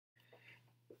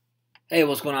Hey,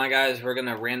 what's going on, guys? We're going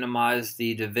to randomize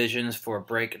the divisions for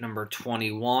break number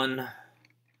 21.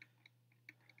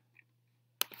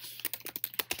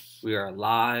 We are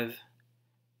live.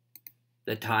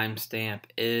 The timestamp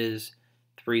is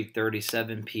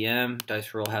 3:37 p.m.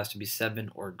 Dice roll has to be 7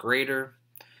 or greater.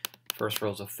 First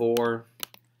roll is a 4.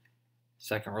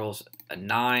 Second roll is a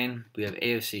 9. We have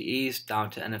AFC East down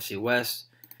to NFC West.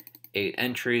 8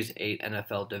 entries, 8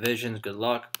 NFL divisions. Good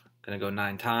luck. Going to go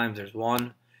 9 times. There's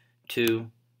 1,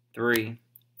 2, 3,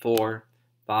 4,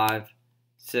 5,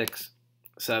 6,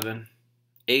 7,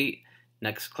 8.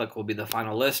 Next click will be the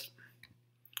final list.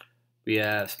 We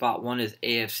have spot 1 is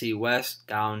AFC West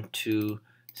down to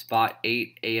spot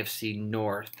 8 AFC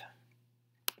North.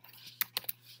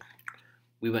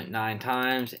 We went 9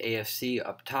 times. AFC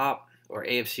up top, or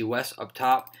AFC West up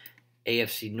top,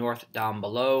 AFC North down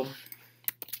below.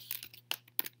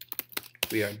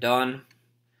 We are done.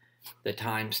 The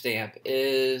timestamp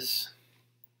is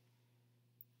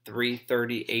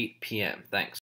 3:38 p.m. Thanks.